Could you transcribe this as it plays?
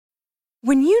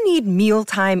When you need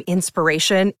mealtime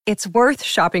inspiration, it's worth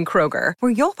shopping Kroger,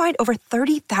 where you'll find over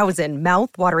 30,000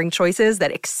 mouth-watering choices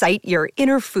that excite your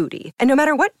inner foodie. And no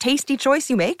matter what tasty choice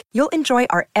you make, you'll enjoy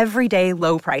our everyday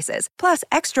low prices, plus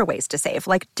extra ways to save,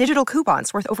 like digital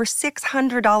coupons worth over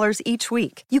 $600 each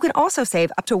week. You can also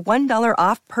save up to $1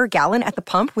 off per gallon at the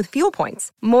pump with fuel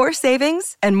points. More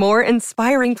savings and more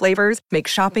inspiring flavors make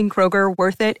shopping Kroger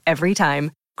worth it every time.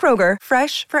 Kroger,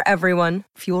 fresh for everyone.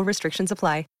 Fuel restrictions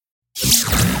apply.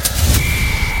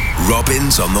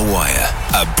 Robins on the Wire,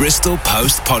 a Bristol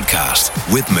Post podcast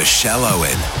with Michelle Owen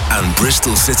and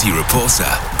Bristol City reporter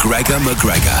Gregor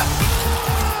McGregor.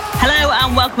 Hello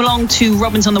and welcome along to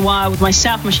Robins on the Wire with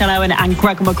myself, Michelle Owen, and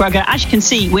Gregor McGregor. As you can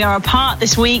see, we are apart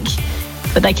this week,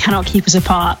 but they cannot keep us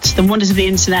apart. The wonders of the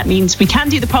internet means we can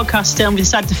do the podcast still, and we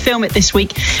decided to film it this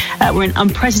week. We're in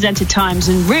unprecedented times,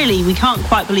 and really we can't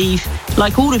quite believe,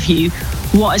 like all of you,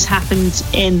 what has happened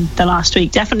in the last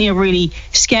week. Definitely a really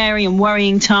scary and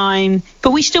worrying time,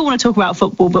 but we still want to talk about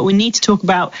football, but we need to talk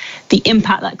about the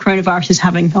impact that coronavirus is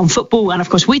having on football. And of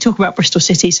course, we talk about Bristol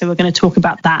City, so we're going to talk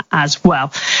about that as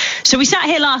well. So we sat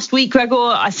here last week, Gregor,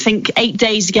 I think 8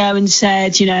 days ago, and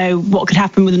said, you know, what could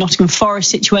happen with the Nottingham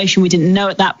Forest situation. We didn't know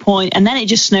at that point. And then it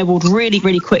just snowballed really,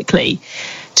 really quickly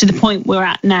to the point we're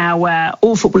at now where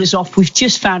all football is off. We've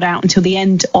just found out until the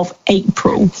end of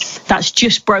April. That's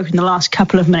just broken the last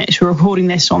couple of minutes. We're recording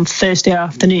this on Thursday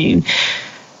afternoon.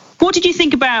 What did you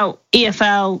think about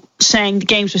EFL saying the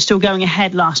games were still going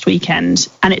ahead last weekend,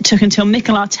 and it took until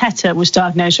Mikel Arteta was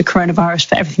diagnosed with coronavirus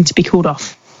for everything to be called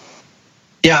off?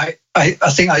 Yeah, I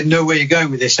think I know where you're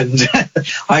going with this, and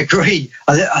I agree.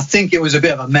 I think it was a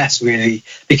bit of a mess, really,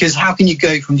 because how can you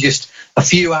go from just a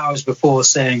few hours before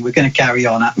saying we're going to carry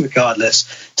on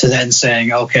regardless to then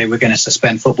saying, OK, we're going to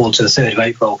suspend football to the 3rd of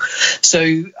April. So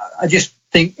I just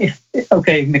think, Mikel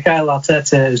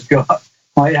Arteta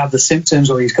might have the symptoms,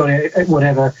 or he's got it,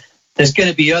 whatever. There's going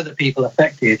to be other people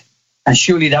affected, and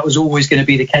surely that was always going to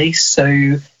be the case. So,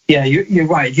 yeah, you're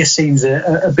right. It just seems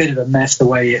a bit of a mess the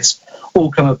way it's all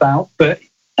come about. But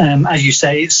as you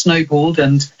say, it's snowballed,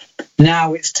 and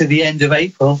now it's to the end of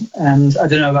April. And I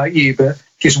don't know about you, but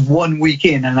just 1 week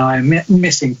in, and I'm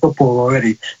missing football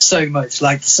already so much,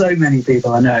 like so many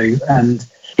people I know. And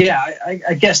yeah,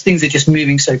 I guess things are just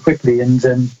moving so quickly, and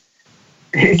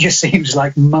it just seems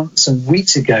like months and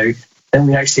weeks ago that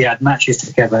we actually had matches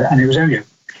together, and it was only,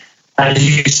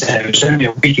 as you said, it was only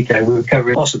a week ago we were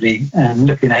covering possibly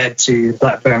looking ahead to the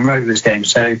Blackburn Rovers game.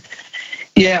 So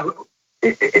yeah,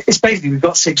 it's basically we've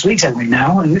got 6 weeks, haven't we,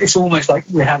 now, and it's almost like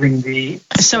we're having the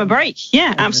summer break.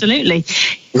 Yeah, absolutely.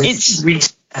 It's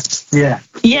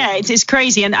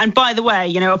crazy. And by the way,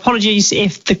 you know, apologies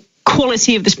if the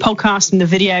quality of this podcast and the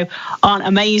video aren't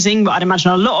amazing, but I'd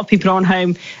imagine a lot of people are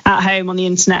at home on the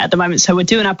internet at the moment, so we're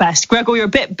doing our best. Gregor, you're a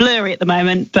bit blurry at the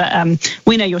moment, but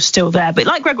we know you're still there. But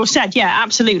like Gregor said, yeah,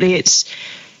 absolutely, it's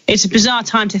a bizarre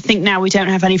time to think now we don't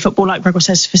have any football, like Gregor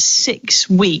says, for 6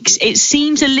 weeks. It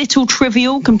seems a little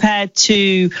trivial compared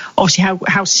to obviously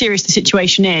how serious the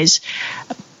situation is,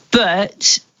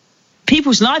 but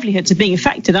people's livelihoods are being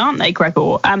affected, aren't they,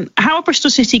 Gregor? How are Bristol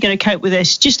City going to cope with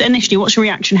this? Just initially, what's your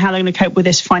reaction? How they're going to cope with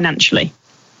this financially?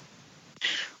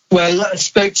 Well, I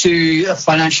spoke to a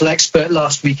financial expert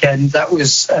last weekend. That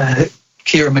was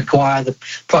Kieran Maguire. The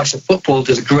Price of Football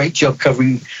does a great job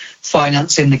covering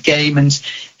finance in the game, and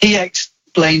he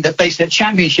explained that basically at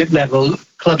championship level,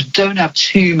 clubs don't have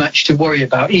too much to worry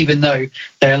about, even though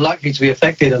they are likely to be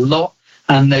affected a lot,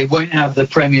 and they won't have the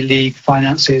Premier League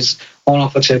finances on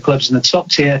offer to clubs in the top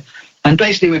tier. And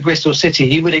basically with Bristol City,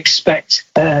 he would expect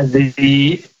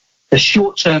the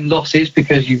short-term losses,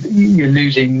 because you're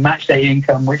losing match day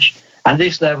income, which at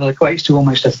this level equates to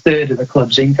almost a third of the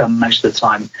club's income most of the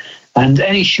time. And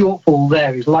any shortfall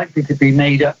there is likely to be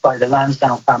made up by the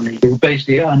Lansdowne family, who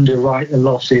basically underwrite the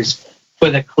losses for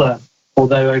the club.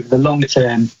 Although over the longer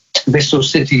term, Bristol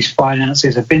City's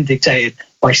finances have been dictated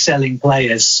by selling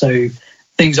players, so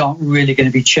things aren't really going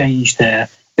to be changed there.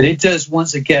 But it does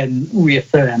once again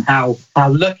reaffirm how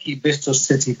lucky Bristol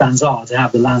City fans are to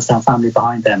have the Lansdowne family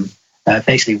behind them,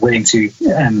 basically willing to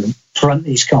front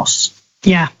these costs.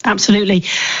 Yeah, absolutely.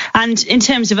 And in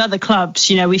terms of other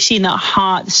clubs, you know, we've seen that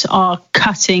Hearts are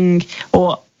cutting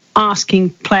or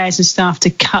asking players and staff to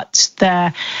cut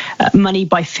their money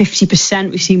by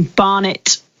 50%. We've seen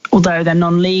Barnet, although they're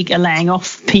non-league, are laying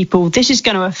off people. This is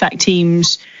going to affect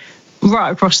teams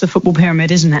right across the football pyramid,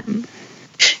 isn't it?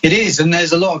 It is, and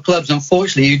there's a lot of clubs,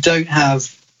 unfortunately, who don't have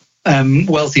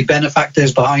wealthy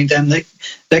benefactors behind them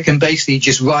that can basically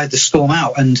just ride the storm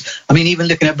out. And I mean, even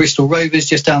looking at Bristol Rovers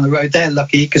just down the road, they're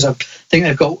lucky because I think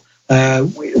they've got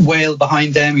Whale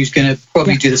behind them, who's going to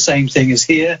probably do the same thing as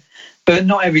here. but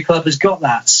not every club has got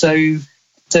that. So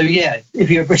yeah, if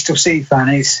you're a Bristol City fan,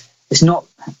 it's not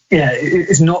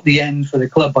the end for the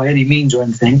club by any means or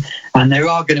anything. And there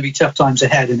are going to be tough times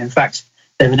ahead. And in fact,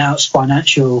 they've announced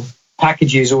financial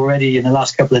packages already in the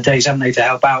last couple of days, haven't they, to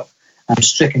help out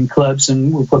stricken clubs,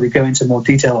 and we'll probably go into more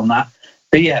detail on that.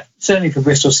 But yeah, certainly for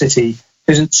Bristol City,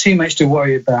 there isn't too much to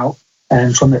worry about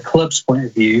from the club's point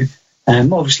of view.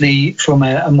 Obviously, from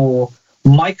a more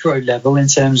micro level in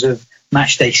terms of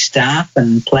matchday staff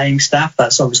and playing staff,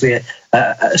 that's obviously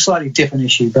a slightly different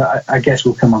issue, but I guess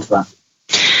we'll come on to that.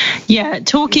 Yeah,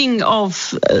 talking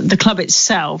of the club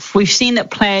itself, we've seen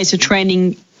that players are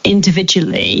training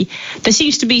individually. There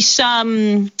seems to be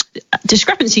some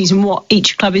discrepancies in what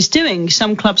each club is doing.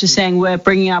 Some clubs are saying we're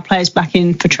bringing our players back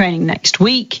in for training next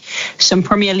week. Some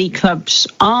Premier League clubs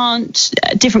aren't.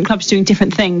 Different clubs doing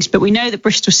different things. But we know that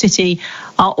Bristol City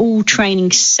are all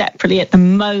training separately at the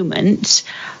moment.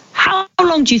 How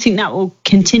long do you think that will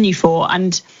continue for?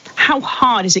 And how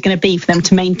hard is it going to be for them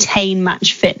to maintain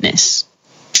match fitness?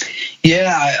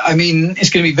 Yeah, I mean, it's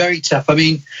going to be very tough. I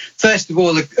mean, first of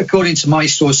all, according to my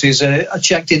sources, I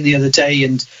checked in the other day,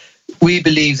 and we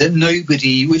believe that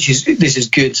nobody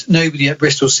at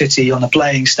Bristol City on the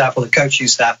playing staff or the coaching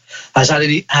staff has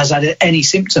had any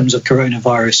symptoms of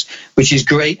coronavirus, which is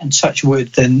great, and touch wood,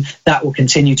 then that will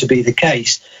continue to be the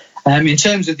case. In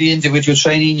terms of the individual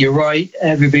training, you're right,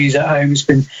 everybody's at home. It's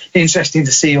been interesting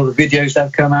to see all the videos that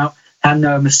have come out.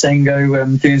 Hanno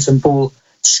Masengo doing some ball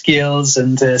skills,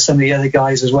 and some of the other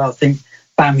guys as well. I think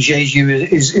Bam Jeju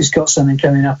has got something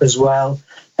coming up as well.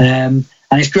 And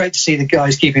it's great to see the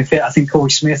guys keeping fit. I think Corey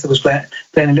Smith was playing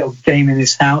a little game in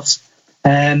his house.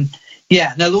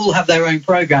 Yeah, they'll all have their own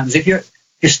programs. If you're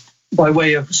just by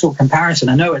way of sort of comparison,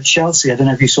 I know at Chelsea, I don't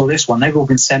know if you saw this one, they've all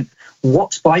been sent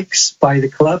Watt bikes by the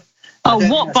club. Oh,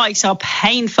 Watt bikes are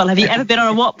painful. Have you ever been on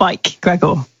a Watt bike,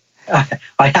 Gregor?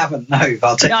 I haven't, no.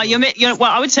 I'll take well,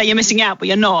 I would say you're missing out, but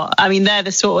you're not. I mean, they're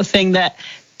the sort of thing that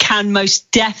can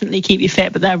most definitely keep you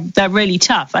fit, but they're really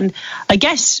tough. And I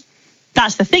guess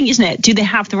that's the thing, isn't it? Do they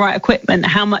have the right equipment?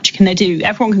 How much can they do?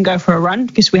 Everyone can go for a run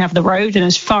because we have the road. And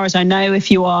as far as I know,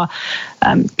 if you are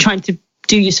trying to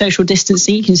do your social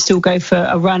distancing, you can still go for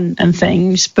a run and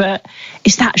things. But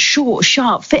it's that short,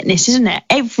 sharp fitness, isn't it?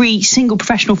 Every single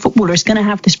professional footballer is going to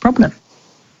have this problem.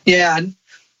 Yeah, and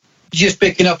just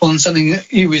picking up on something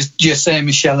that you was just saying,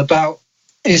 Michelle, about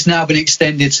it's now been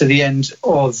extended to the end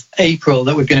of April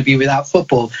that we're going to be without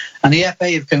football. And the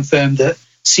FA have confirmed that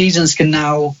seasons can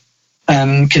now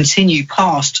continue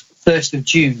past 1st of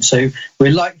June. So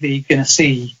we're likely going to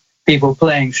see people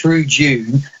playing through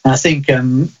June. And I think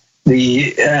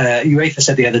the UEFA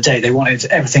said the other day they wanted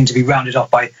everything to be rounded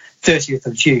off by 30th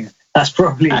of June. That's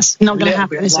not going to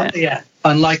happen, is it? Yeah,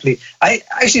 unlikely. I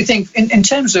actually think in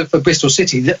terms of for Bristol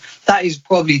City, that is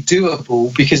probably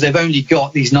doable because they've only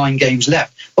got these 9 games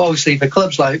left. But obviously for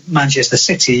clubs like Manchester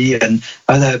City and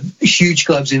other huge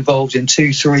clubs involved in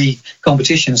 2-3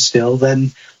 competitions still,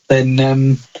 then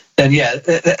yeah,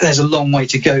 there's a long way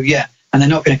to go yet. And they're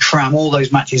not going to cram all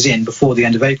those matches in before the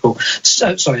end of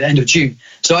the end of June.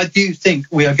 So I do think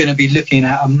we are going to be looking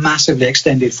at a massively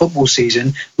extended football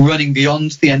season running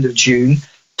beyond the end of June,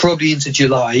 probably into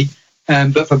July.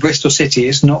 But for Bristol City,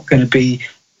 it's not going to be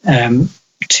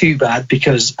too bad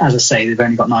because, as I say, they've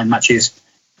only got 9 matches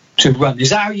to run. Is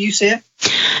that how you see it?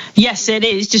 Yes, it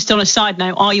is. Just on a side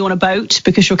note, are you on a boat?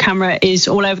 Because your camera is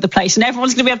all over the place and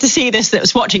everyone's going to be able to see this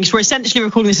that's watching because we're essentially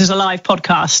recording this as a live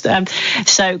podcast.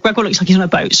 So Gregor looks like he's on a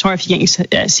boat. Sorry if you're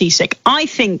getting seasick. I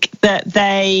think that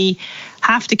they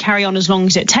have to carry on as long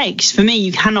as it takes. For me,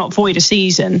 you cannot void a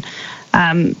season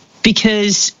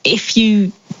because if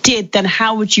you did, then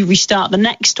how would you restart the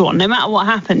next one? No matter what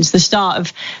happens, the start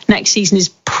of next season is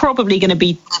probably going to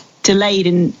be delayed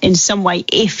in some way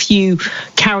if you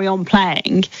carry on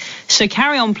playing. So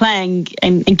carry on playing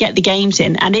and get the games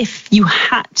in. And if you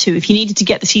needed to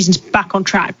get the seasons back on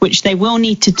track, which they will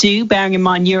need to do, bearing in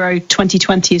mind Euro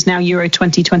 2020 is now Euro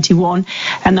 2021,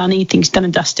 and they'll need things done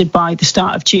and dusted by the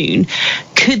start of June,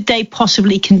 could they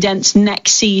possibly condense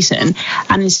next season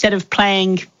and instead of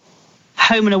playing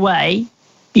home and away,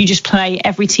 you just play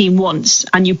every team once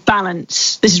and you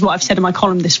balance, this is what I've said in my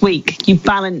column this week, you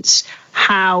balance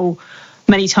how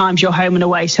many times you're home and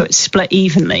away so it's split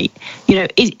evenly. You know,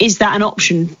 is that an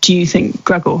option, do you think,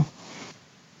 Gregor?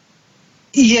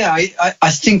 Yeah,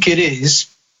 I think it is,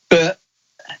 but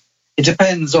it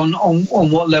depends on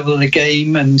what level of the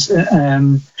game and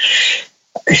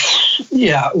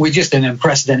yeah, we're just in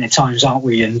unprecedented times, aren't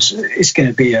we? And it's going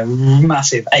to be a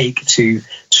massive ache to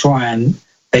try and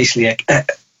basically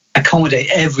accommodate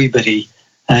everybody.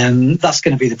 That's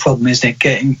going to be the problem, isn't it?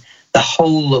 Getting the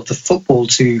whole of the football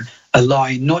to a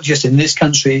line, not just in this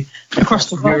country, across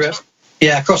the world.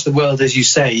 Europe, across the world, as you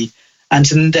say, and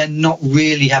to then not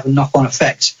really have a knock-on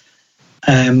effect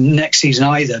next season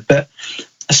either. But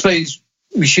I suppose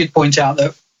we should point out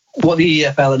that what the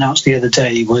EFL announced the other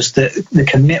day was that the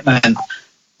commitment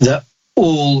that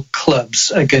all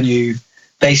clubs are going to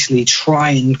basically try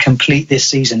and complete this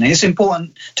season. It's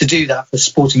important to do that for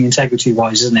sporting integrity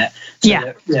wise, isn't it?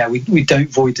 So we don't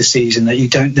void the season, that you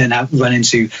don't then run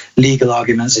into legal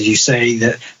arguments, as you say,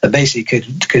 that basically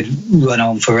could run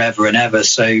on forever and ever.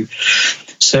 So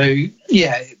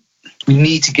we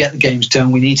need to get the games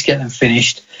done. We need to get them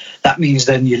finished. That means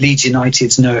then your Leeds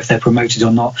Uniteds know if they're promoted or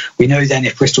not. We know then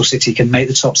if Bristol City can make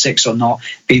the top 6 or not.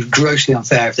 It'd be grossly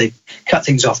unfair if they cut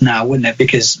things off now, wouldn't it?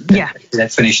 Because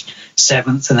they've finished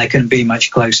 7th and they couldn't be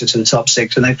much closer to the top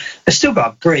 6. And they've still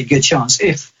got a pretty good chance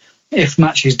if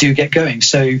matches do get going.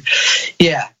 So,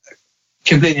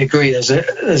 completely agree. There's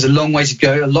a long way to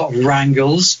go, a lot of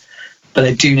wrangles, but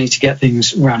they do need to get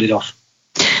things rounded off.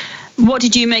 What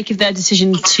did you make of their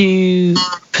decision to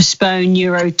postpone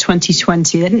Euro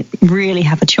 2020? They didn't really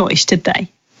have a choice, did they?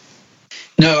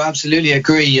 No, absolutely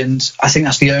agree. And I think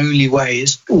that's the only way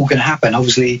it's all going to happen.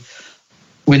 Obviously,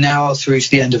 we're now through to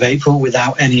the end of April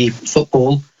without any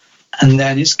football. And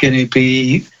then it's going to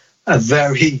be a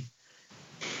very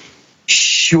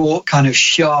short, kind of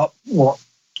sharp,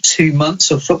 2 months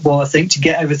of football, I think, to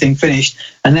get everything finished.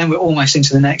 And then we're almost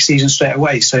into the next season straight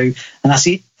away. So, and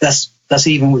that's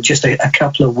even with just a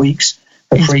couple of weeks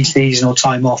of pre-season or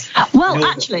time off. Well,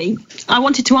 actually, I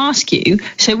wanted to ask you,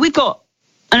 so we've got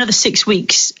another 6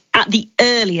 weeks at the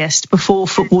earliest before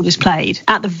football is played,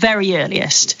 at the very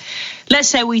earliest. Let's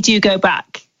say we do go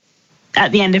back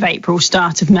at the end of April,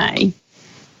 start of May.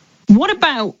 What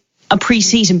about a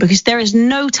pre-season? Because there is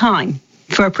no time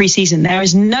for a pre-season. There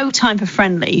is no time for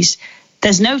friendlies.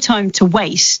 There's no time to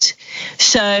waste.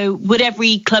 So would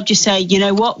every club just say, you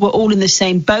know what, we're all in the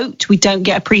same boat. We don't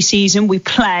get a pre-season. We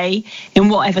play in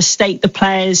whatever state the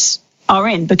players are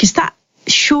in, because that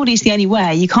surely is the only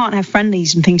way. You can't have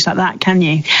friendlies and things like that, can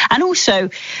you? And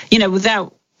also,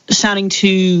 without sounding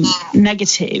too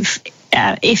negative,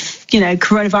 if,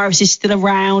 coronavirus is still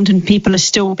around and people are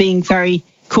still being very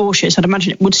cautious, I'd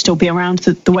imagine it would still be around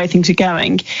the way things are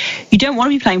going. You don't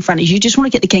want to be playing friendlies. You just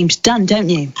want to get the games done, don't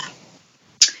you?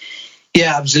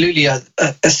 Yeah, absolutely. I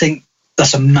think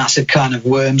that's a massive kind of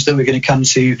worms that we're going to come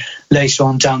to later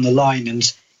on down the line. And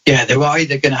they're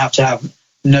either going to have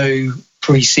no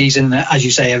pre-season, as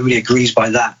you say, everybody agrees by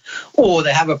that, or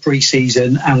they have a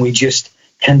pre-season and we just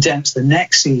condense the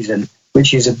next season,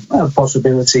 which is a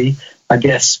possibility, I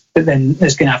guess. But then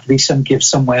there's going to have to be some give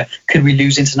somewhere. Could we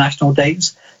lose international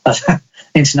dates?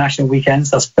 International weekends?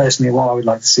 That's personally what I would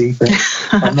like to see. But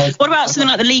what about something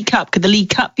like the League Cup? Could the League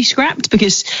Cup be scrapped?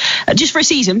 Because just for a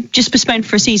season, just postponed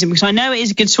for a season, because I know it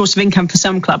is a good source of income for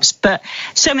some clubs, but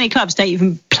so many clubs don't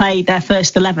even play their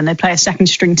first 11. They play a second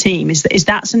string team. Is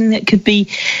that something that could be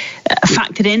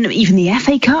factored in? Even the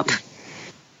FA Cup?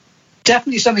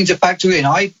 Definitely something to factor in.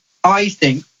 I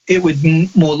think it would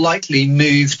more likely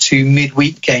move to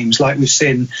midweek games, like we've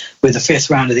seen with the 5th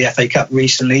round of the FA Cup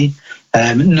recently.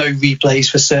 No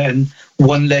replays for certain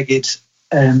one-legged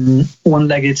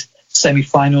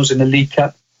semi-finals in the League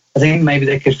Cup. I think maybe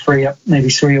they could free up maybe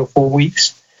 3 or 4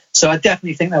 weeks. So I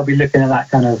definitely think they'll be looking at that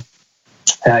kind of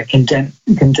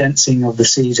condensing of the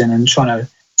season and trying to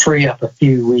free up a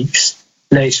few weeks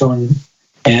later on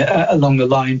along the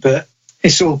line. But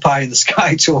it's all pie in the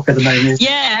sky talk at the moment.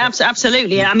 Yeah,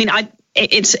 absolutely. I mean,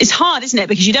 it's hard, isn't it?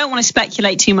 Because you don't want to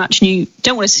speculate too much and you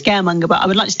don't want to scaremonger. But I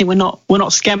would like to think we're not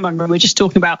scaremongering. We're just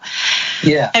talking about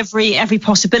every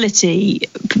possibility.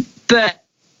 But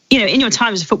in your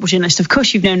time as a football journalist, of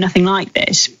course, you've known nothing like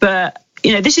this. But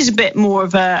this is a bit more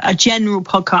of a general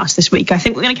podcast this week. I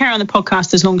think we're going to carry on the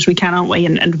podcast as long as we can, aren't we?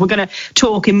 And we're going to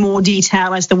talk in more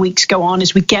detail as the weeks go on,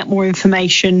 as we get more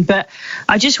information. But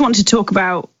I just want to talk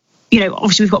about,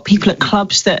 obviously we've got people at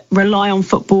clubs that rely on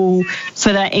football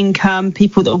for their income,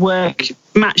 people that work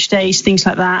match days, things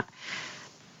like that.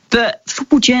 But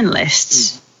football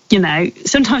journalists,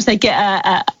 sometimes they get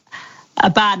a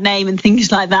bad name and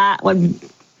things like that when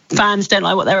fans don't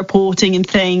like what they're reporting and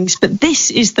things. But this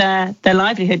is their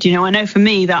livelihood. I know for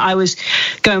me that I was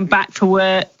going back to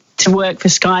work for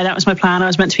Sky. That was my plan. I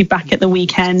was meant to be back at the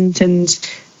weekend. And,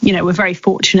 we're very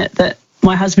fortunate that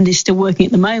my husband is still working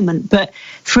at the moment. But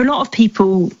for a lot of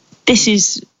people, this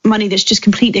is money that's just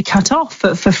completely cut off. For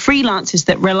freelancers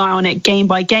that rely on it game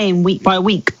by game, week by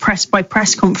week, press by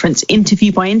press conference,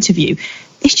 interview by interview,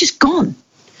 it's just gone.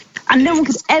 And no one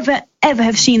could ever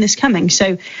have seen this coming.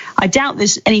 So I doubt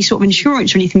there's any sort of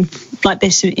insurance or anything like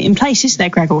this in place, is there,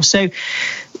 Gregor? So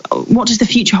what does the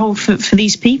future hold for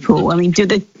these people? I mean,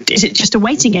 is it just a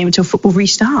waiting game until football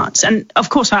restarts? And of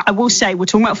course, I will say we're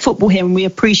talking about football here, and we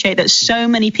appreciate that so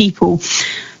many people,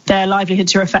 their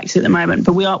livelihoods are affected at the moment.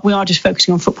 But we are just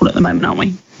focusing on football at the moment, aren't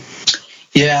we?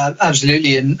 Yeah,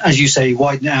 absolutely. And as you say,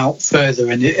 widen it out further,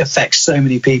 and it affects so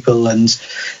many people. And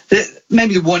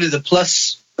maybe one of the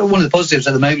positives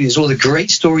at the moment is all the great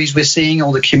stories we're seeing,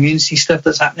 all the community stuff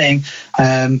that's happening.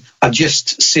 I've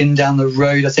just seen down the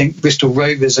road, I think Bristol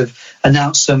Rovers have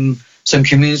announced some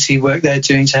community work they're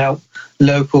doing to help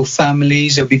local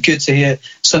families. It'll be good to hear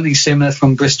something similar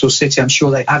from Bristol City. I'm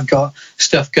sure they have got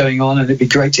stuff going on, and it'd be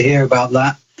great to hear about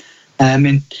that.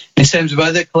 In terms of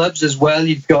other clubs as well,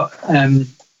 you've got,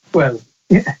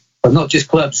 not just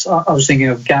clubs. I was thinking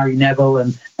of Gary Neville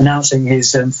and announcing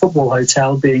his football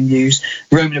hotel being used.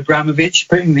 Roman Abramovich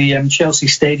putting the Chelsea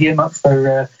Stadium up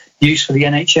for use for the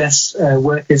NHS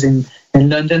workers in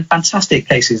London. Fantastic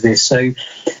cases, this. So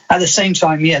at the same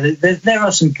time, there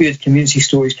are some good community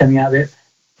stories coming out of it,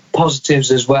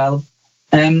 positives as well.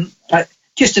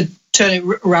 Just to turn it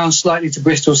around slightly to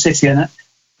Bristol City, and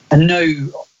I know,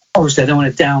 obviously, I don't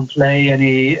want to downplay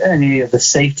any of the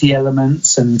safety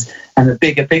elements and the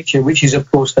bigger picture, which is,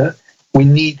 of course, that we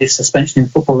need this suspension in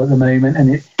football at the moment,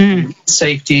 and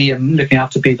safety and looking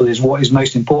after people is what is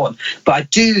most important. But I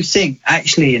do think,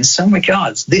 actually, in some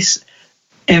regards, this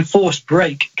enforced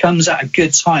break comes at a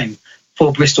good time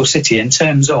for Bristol City in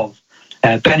terms of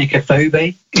Benik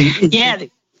Afobe. Yeah,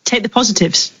 take the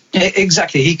positives.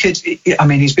 Exactly.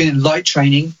 He's been in light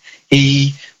training.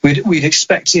 We'd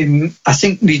expect him. I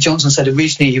think Lee Johnson said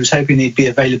originally he was hoping he'd be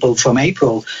available from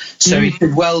April, so he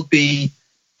could well be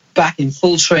back in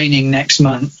full training next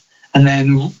month, and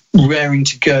then raring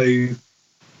to go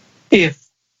if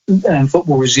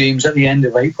football resumes at the end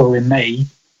of April in May.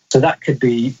 So that could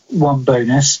be one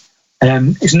bonus.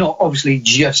 It's not obviously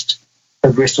just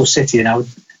for Bristol City, and I would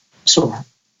sort of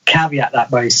caveat that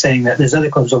by saying that there's other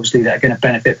clubs obviously that are going to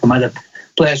benefit from other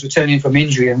players returning from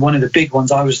injury. And one of the big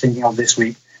ones I was thinking of this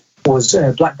week was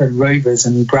Blackburn Rovers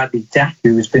and Bradley Dack,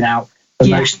 who has been out for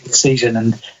most of the season.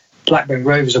 And Blackburn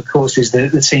Rovers, of course, is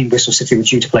the team Bristol City were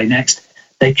due to play next.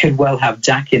 They could well have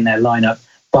Dack in their lineup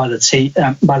by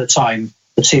the time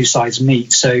the two sides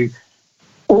meet. So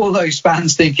all those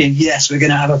fans thinking, yes, we're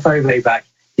going to have Afobe back,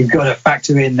 you've got to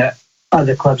factor in that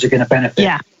other clubs are going to benefit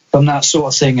from that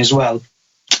sort of thing as well.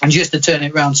 And just to turn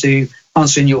it around to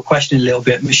answering your question a little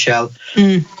bit, Michelle,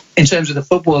 in terms of the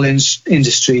football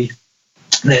industry,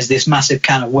 there's this massive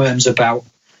can of worms about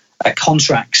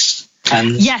contracts.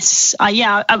 And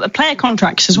player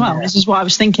contracts as well. Yeah. This is what I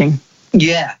was thinking.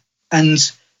 Yeah, and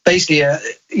basically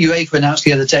UEFA announced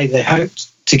the other day they hoped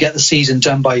to get the season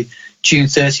done by June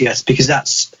 30th, because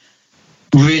that's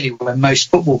really when most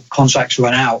football contracts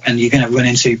run out, and you're going to run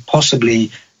into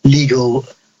possibly legal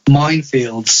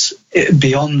minefields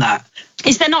beyond that.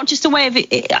 Is there not just a way of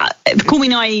call me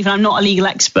naive, and I'm not a legal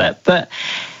expert, but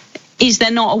is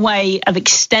there not a way of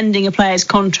extending a player's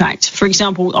contract? For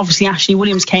example, obviously Ashley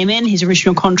Williams came in, his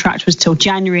original contract was till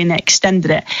January and they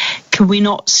extended it. Could we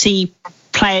not see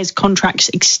players' contracts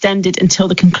extended until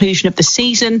the conclusion of the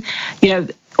season?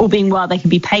 All being well, they can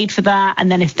be paid for that, and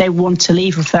then if they want to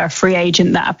leave, if they're a free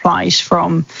agent, that applies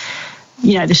from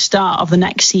the start of the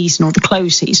next season or the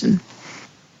close season.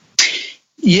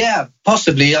 Yeah,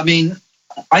 possibly. I mean,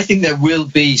 I think there will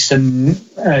be some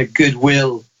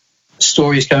goodwill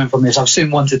stories coming from this. I've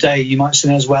seen one today, you might have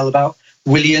seen as well, about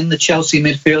Willian, the Chelsea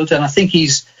midfielder, and I think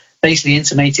he's basically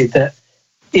intimated that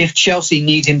if Chelsea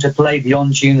need him to play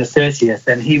beyond June the 30th,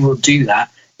 then he will do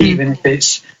that, even if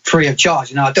it's free of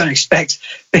charge. I don't expect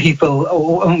people,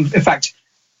 or in fact,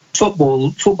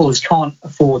 footballers can't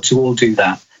afford to all do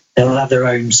that. They'll have their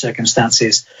own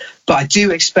circumstances. But I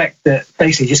do expect that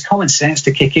basically just common sense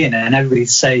to kick in and everybody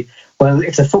to say, well,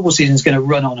 if the football season is going to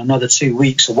run on another 2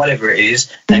 weeks or whatever it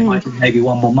is, they might be maybe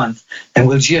one more month, then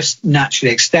we'll just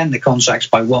naturally extend the contracts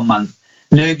by 1 month.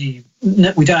 We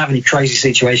don't have any crazy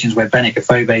situations where Benik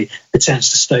Afobe returns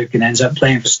to Stoke and ends up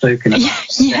playing for Stoke.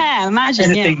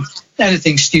 Imagine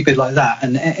anything stupid like that.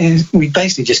 And we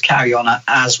basically just carry on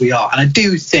as we are. And I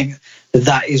do think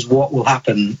that is what will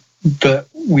happen, but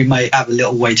we may have a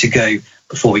little way to go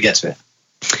before we get to it.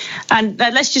 And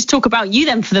let's just talk about you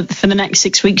then for the next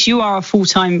 6 weeks. You are a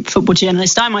full-time football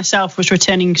journalist. I myself was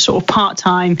returning sort of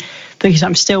part-time because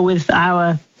I'm still with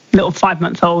our little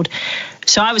 5-month-old.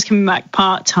 So I was coming back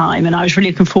part-time, and I was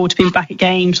really looking forward to being back at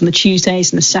games on the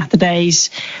Tuesdays and the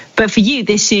Saturdays. But for you,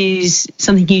 this is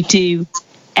something you do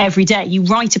every day. You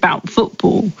write about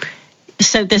football.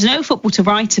 So there's no football to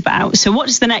write about. So what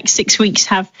does the next 6 weeks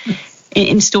have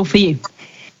in store for you?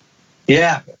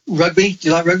 Yeah, rugby. Do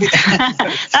you like rugby?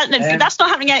 That's not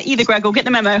happening yet either, Greg. We'll get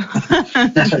the memo.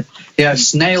 Yeah,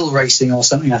 snail racing or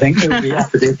something, I think it would be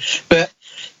have to do. But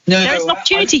no, there's an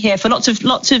opportunity here for lots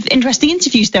of interesting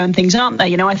interviews, though, and things, aren't there?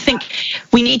 You know, I think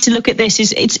we need to look at this.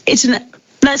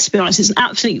 Let's be honest, it's an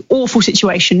absolutely awful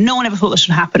situation. No one ever thought this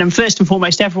would happen. And first and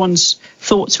foremost, everyone's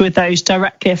thoughts were those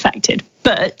directly affected.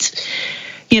 But,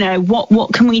 you know,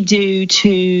 what can we do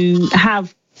to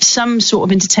have some sort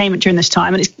of entertainment during this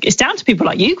time? And it's down to people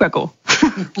like you, Gregor.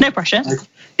 No pressure.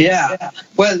 Yeah.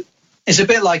 Well, it's a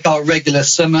bit like our regular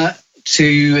summer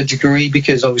to a degree,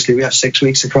 because obviously we have 6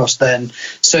 weeks across then.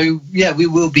 So yeah, we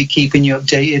will be keeping you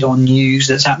updated on news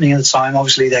that's happening at the time.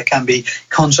 Obviously there can be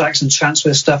contracts and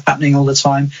transfer stuff happening all the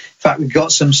time. In fact, we've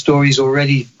got some stories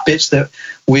already, bits that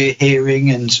we're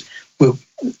hearing, and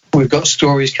we've got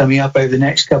stories coming up over the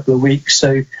next couple of weeks.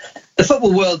 So the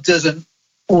football world doesn't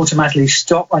automatically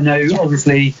stop. I know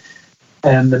obviously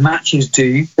the matches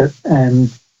do, but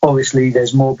obviously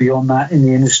there's more beyond that in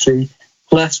the industry.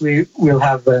 Plus, we'll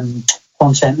have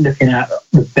content looking at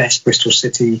the best Bristol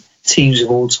City teams of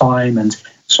all time, and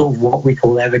sort of what we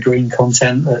call evergreen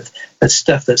content. That's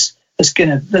stuff that's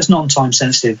non-time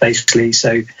sensitive, basically.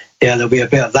 So yeah, there'll be a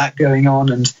bit of that going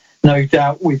on, and no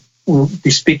doubt we'll be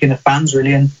speaking to fans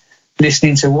really and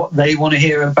listening to what they want to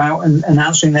hear about and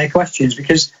answering their questions,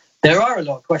 because there are a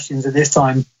lot of questions at this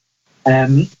time.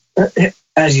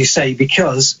 As you say,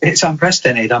 because it's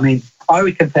unprecedented. I mean, I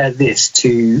would compare this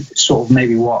to sort of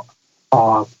maybe what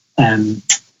our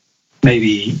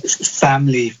maybe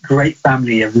great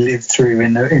family have lived through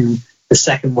in the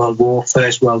Second World War,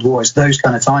 First World War. It's those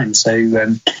kind of times.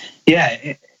 So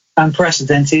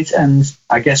unprecedented, and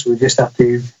I guess we'll just have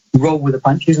to roll with the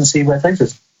punches and see where it takes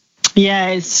us. Yeah,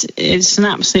 it's an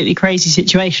absolutely crazy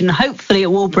situation. Hopefully it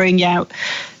will bring out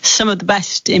some of the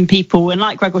best in people. And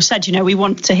like Gregor said, you know, we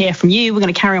want to hear from you. We're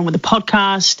going to carry on with the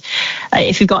podcast.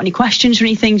 If you've got any questions or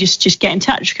anything, just get in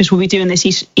touch, because we'll be doing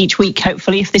this each week.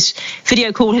 Hopefully, if this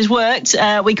video call has worked,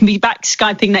 we can be back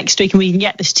Skyping next week and we can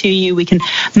get this to you. We can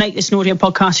make this an audio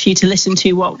podcast for you to listen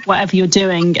to whatever you're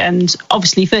doing. And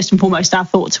obviously, first and foremost, our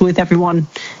thoughts are with everyone,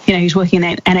 you know, who's working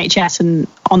in NHS and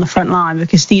on the front line,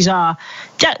 because these are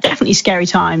definitely scary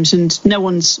times and no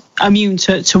one's immune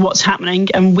to what's happening.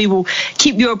 And we will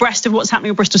keep you abreast of what's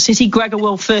happening at Bristol City. Gregor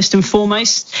will first and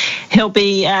foremost. He'll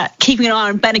be keeping an eye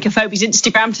on Benik Afobe's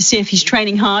Instagram to see if he's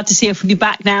training hard, to see if he'll be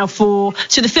back now so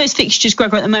the first fixtures,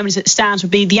 Gregor, at the moment as it stands,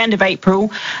 would be the end of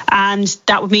April, and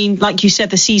that would mean, like you said,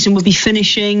 the season would be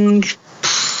finishing,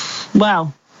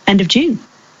 well, end of June.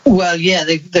 Well, yeah,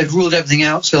 they've ruled everything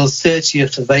out till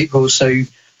 30th of April, so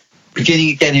beginning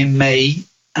again in May.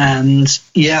 And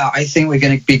yeah, I think we're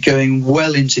going to be going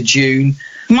well into June.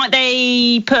 Might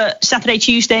they put Saturday,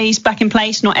 Tuesdays back in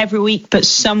place? Not every week, but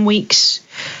some weeks.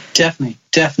 Definitely.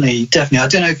 I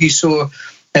don't know if you saw,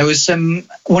 there was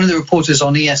one of the reporters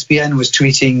on ESPN was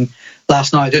tweeting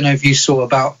last night. I don't know if you saw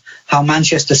about how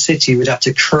Manchester City would have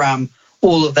to cram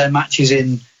all of their matches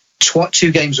in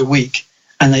 2 games a week,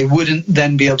 and they wouldn't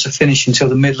then be able to finish until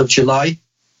the middle of July,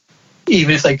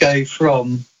 even if they go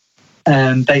from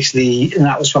basically, and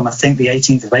that was from I think the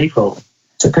 18th of April.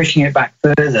 So pushing it back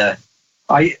further,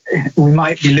 we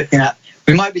might be looking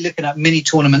at mini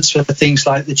tournaments for things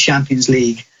like the Champions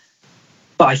League.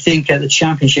 But I think at the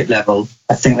Championship level,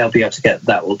 I think they'll be able to get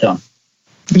that all done.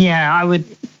 Yeah, I would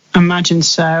imagine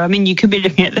so. I mean, you could be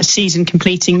looking at the season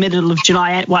completing middle of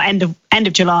July, well, end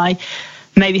of July.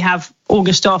 Maybe have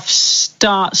August off,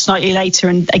 start slightly later,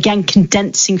 and again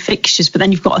condensing fixtures. But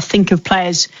then you've got to think of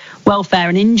players' welfare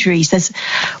and injuries.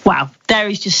 There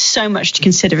is just so much to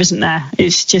consider, isn't there?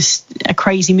 It's just a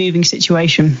crazy moving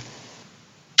situation.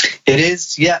 It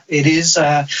is, yeah, it is.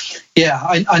 I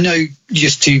know,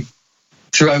 just to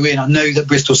throw in, I know that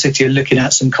Bristol City are looking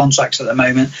at some contracts at the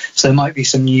moment, so there might be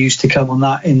some news to come on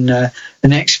that in the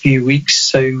next few weeks.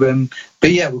 So,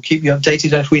 but yeah, we'll keep you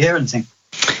updated if we hear anything.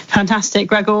 Fantastic,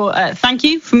 Gregor. Thank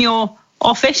you from your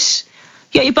office.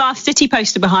 You got your Bath City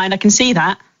poster behind. I can see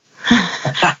that.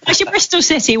 Where's your Bristol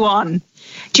City one?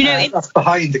 Do you know? That's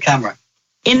behind the camera.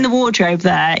 In the wardrobe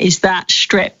there is that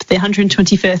strip, the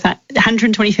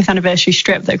 125th anniversary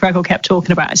strip that Gregor kept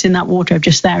talking about. It's in that wardrobe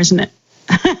just there, isn't it?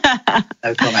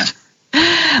 No comment.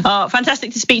 Oh,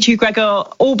 fantastic to speak to you, Gregor.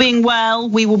 All being well,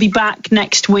 we will be back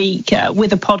next week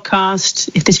with a podcast.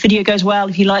 If this video goes well,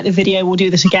 if you like the video, we'll do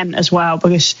this again as well,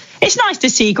 because it's nice to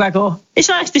see you, Gregor. It's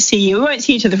nice to see you. We won't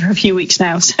see each other for a few weeks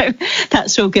now, so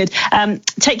that's all good.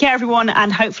 Take care, everyone,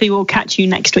 and hopefully we'll catch you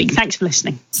next week. Thanks for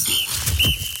listening.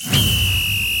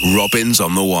 Robins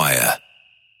on the Wire.